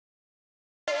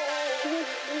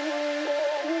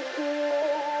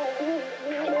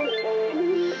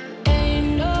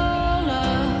Ain't no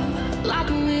love like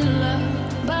a real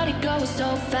love, but it goes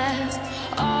so fast.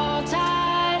 All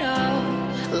tied up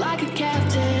like a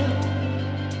captive.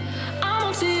 I'm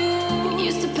on to you.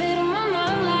 Used to pay to my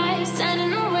love life,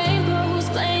 sending a rainbows,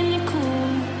 playing it cool.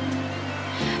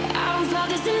 I haven't felt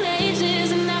this in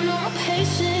ages, and I've no more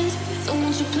patience. So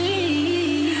won't you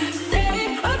please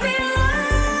stay a bit longer?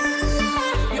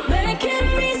 You're making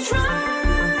me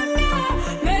stronger,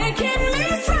 making me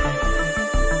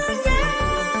stronger.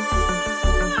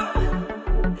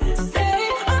 Stay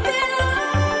a bit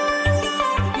longer.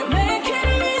 You're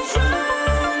making me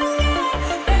stronger,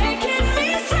 making me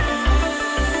stronger.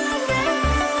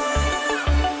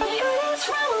 You're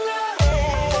stronger.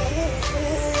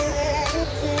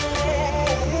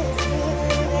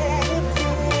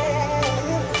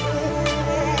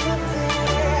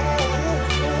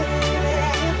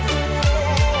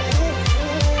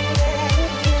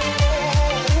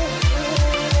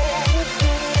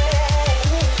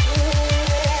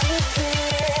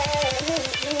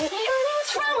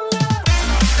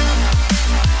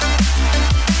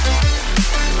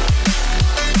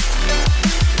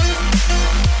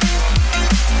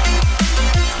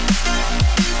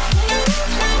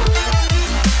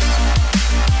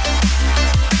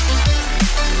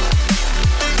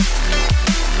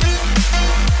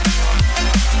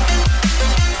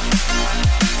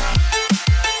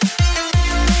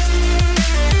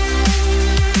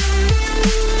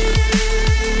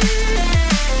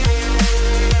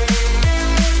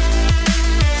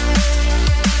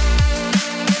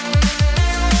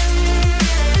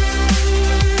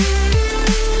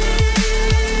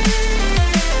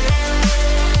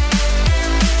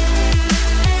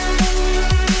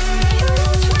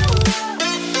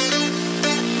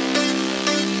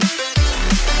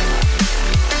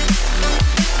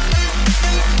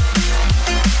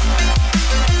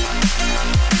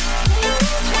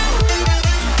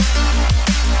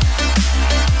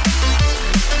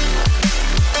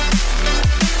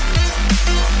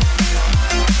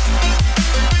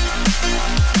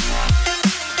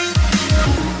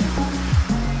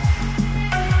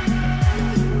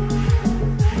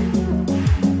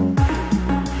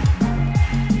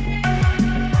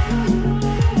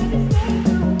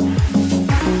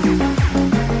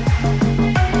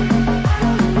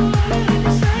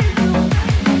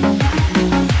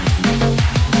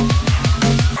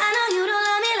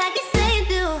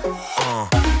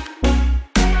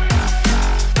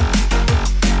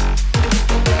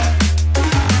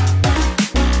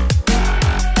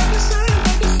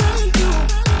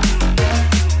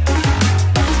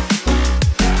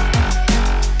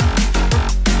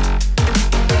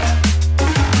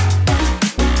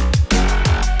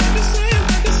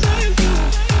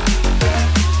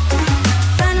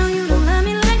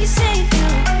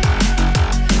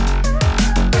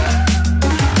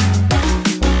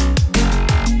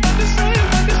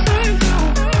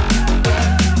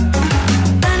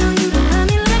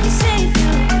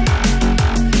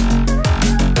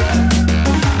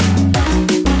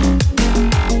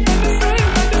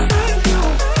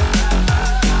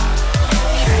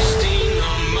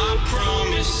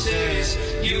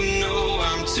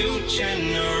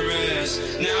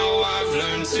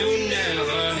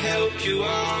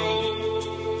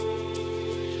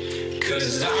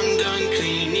 Cause I'm done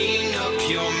cleaning up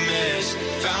your mess.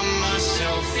 Found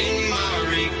myself in my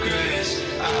regrets.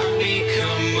 I've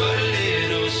become a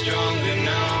little stronger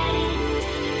now.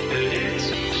 A little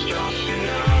stronger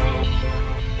now.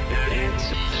 A little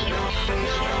stronger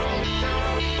now.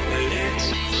 A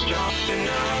little stronger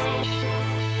now.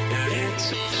 A little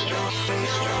stronger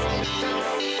now.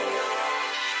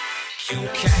 You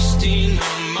cashed in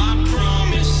on my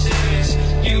promises.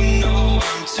 You know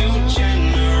I'm too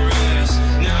generous.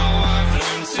 Now I've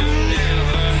learned to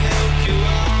never help you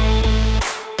out.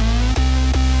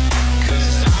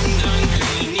 Cause I'm done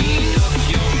cleaning up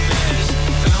your mess.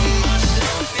 Found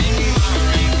myself in my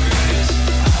regrets.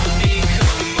 I've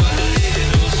become a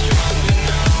little stronger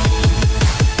now.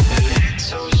 A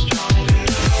little stronger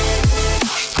now.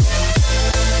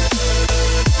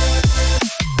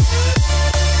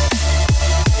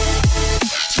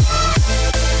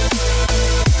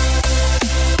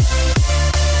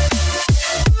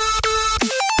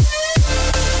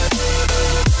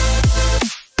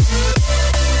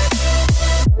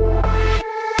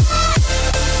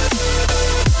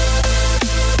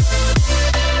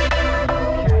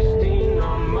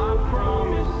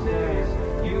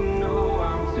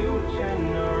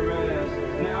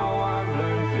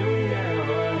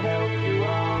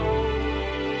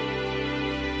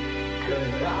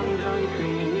 'Cause I'm done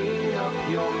cleaning up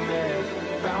your mess.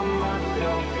 Found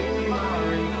myself in my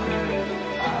regret.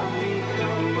 I've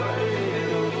become a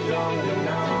little stronger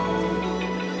now.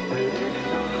 A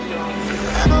little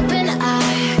stronger. Open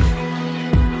eye,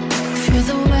 feel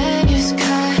the waves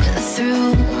cut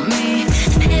through me.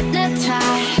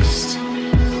 Hypnotized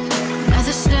by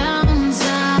the sounds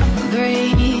I'm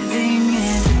breathing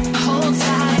in. Hold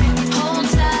tight,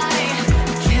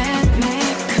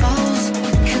 chemicals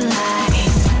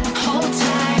collide. Hold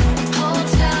tight, hold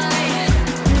tight,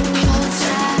 hold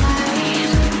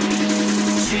tight.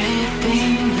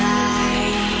 Dripping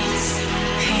lights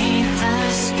paint the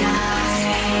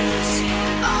skies,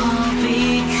 all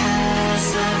because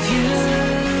of you.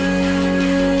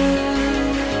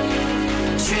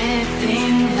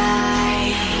 Dripping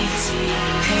lights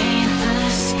paint the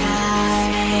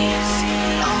skies,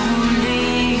 only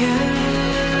you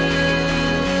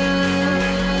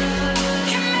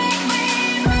can make me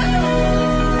move.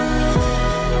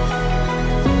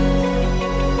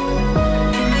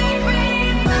 Can make me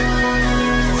move.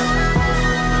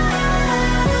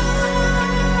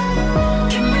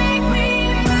 Can make me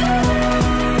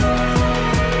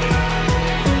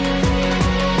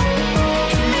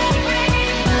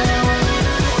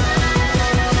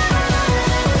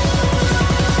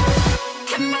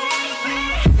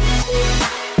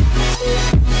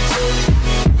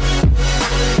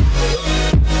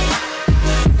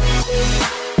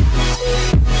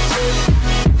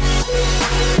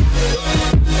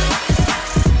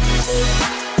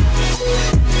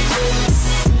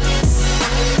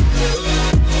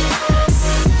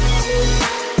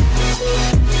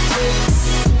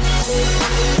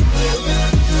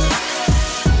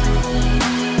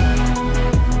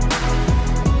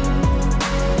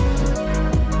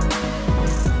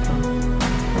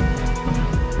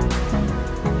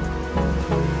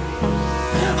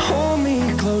Hold me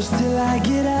close till I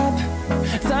get up.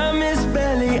 Time is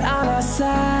barely on our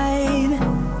side.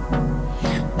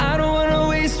 I don't wanna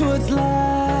waste what's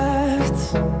left.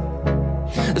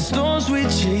 The storms we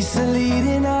chase are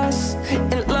leading us,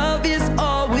 and love is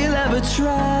all we'll ever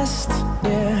trust.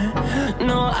 Yeah,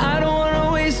 no, I don't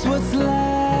wanna waste what's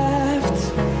left.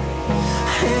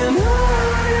 And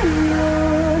on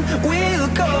we'll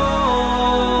go,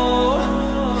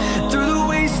 through the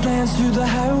wastelands, through the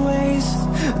highways,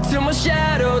 till my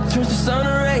shadow turns to sun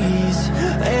rays.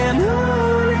 And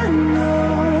on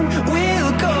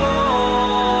we'll go,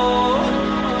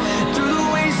 through the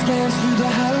wastelands, through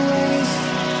the highways,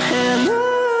 and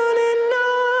on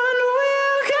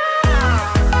we'll go.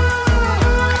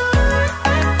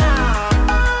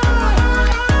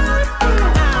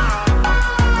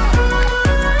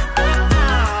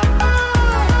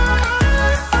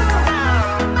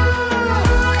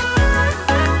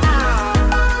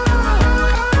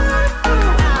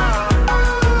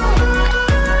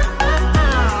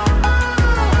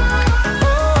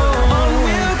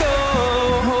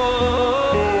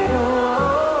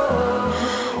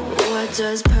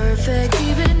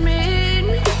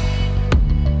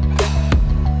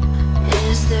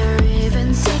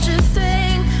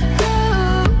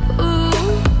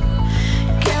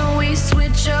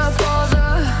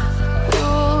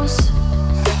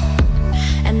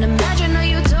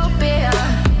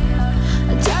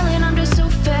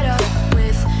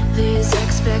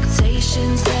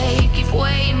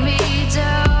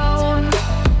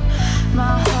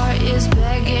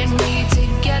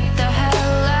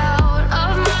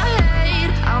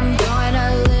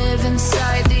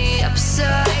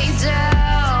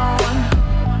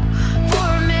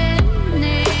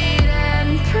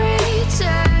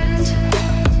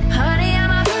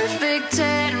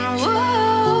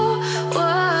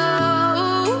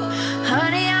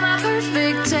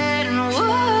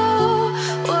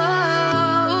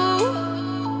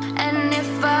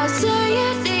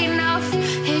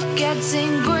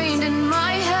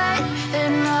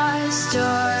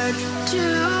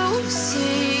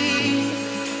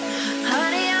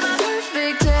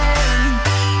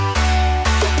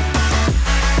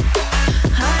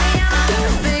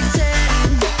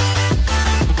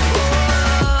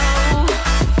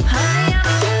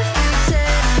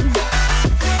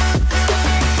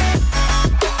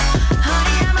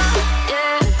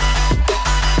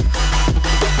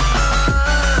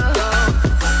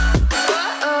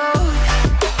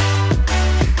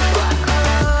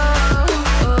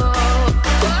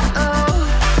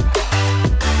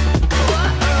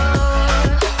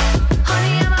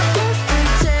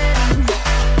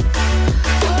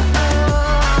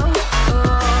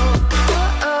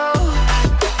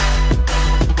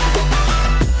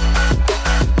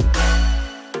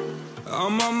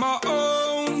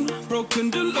 broke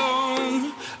and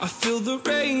alone. I feel the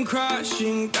rain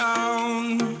crashing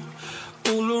down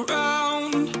all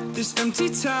around this empty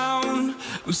town.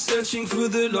 We're searching for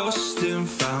the lost and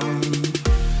found,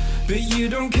 but you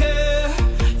don't care,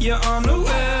 you're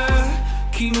unaware.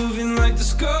 Keep moving like the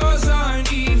scars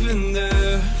aren't even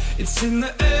there. It's in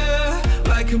the air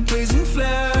like a blazing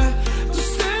flare. Don't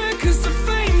stare, 'cause the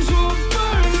flames will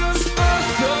burn us. I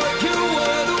thought you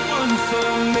were the one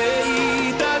for me,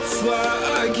 that's why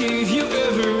I gave you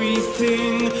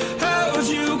everything. Held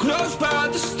you close by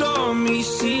the stormy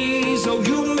seas. Oh,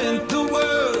 you meant the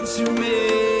world to me.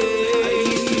 I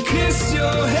used to kiss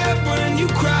your head when you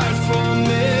cried for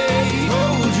me,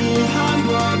 hold your hand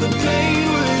while the pain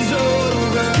was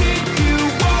over, keep you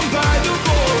warm by the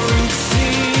roaring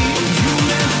sea. You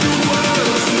meant the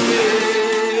world to me.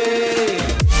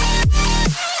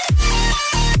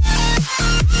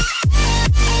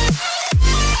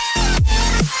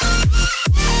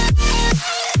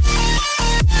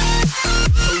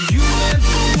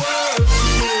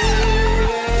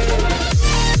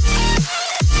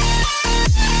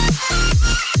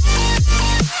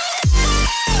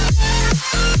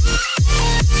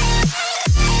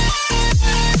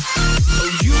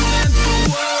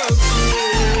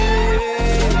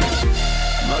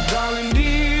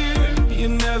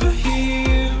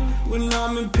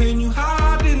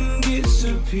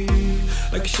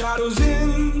 Like shadows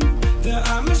in the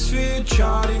atmosphere,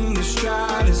 charting the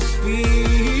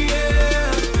stratosphere.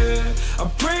 Yeah. I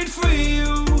prayed for you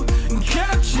and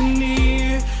kept you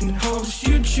near, in hopes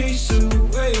you'd chase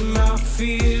away my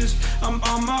fears. I'm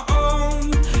on my own,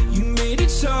 you made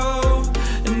it so,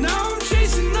 and now I'm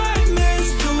chasing nightmares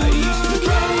too. I used to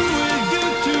run with you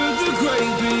through the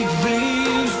great big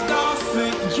leaves, laugh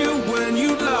at you when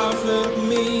you laugh at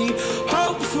me.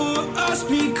 Hope for us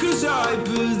because I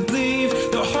believe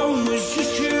the home was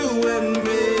just you and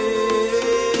me.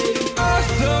 I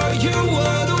thought you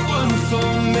were the one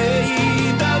for me,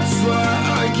 that's why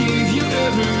I gave you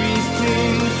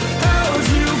everything. Held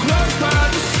you close by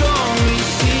the stormy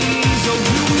seas. Oh,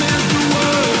 you meant the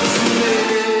world to me.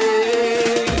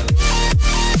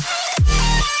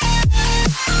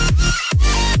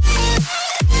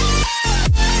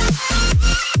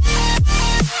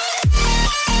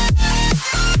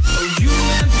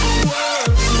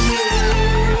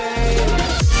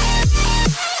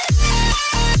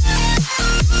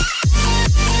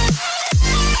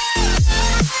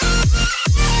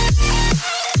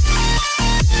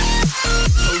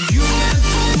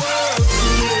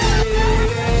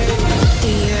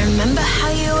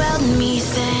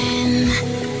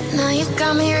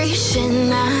 Got me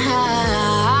reaching out,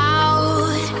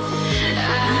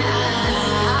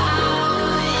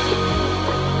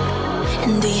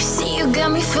 and do you see you got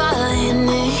me falling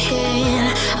in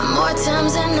more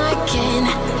times than I can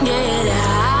get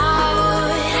out.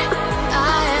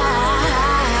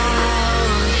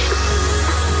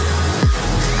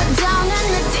 Down in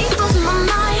the deep of my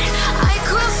mind, I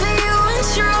crawl for you and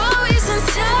you're always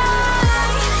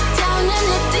inside. Down in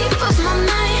the deep of my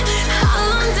mind, how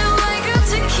long do I got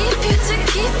to keep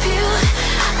you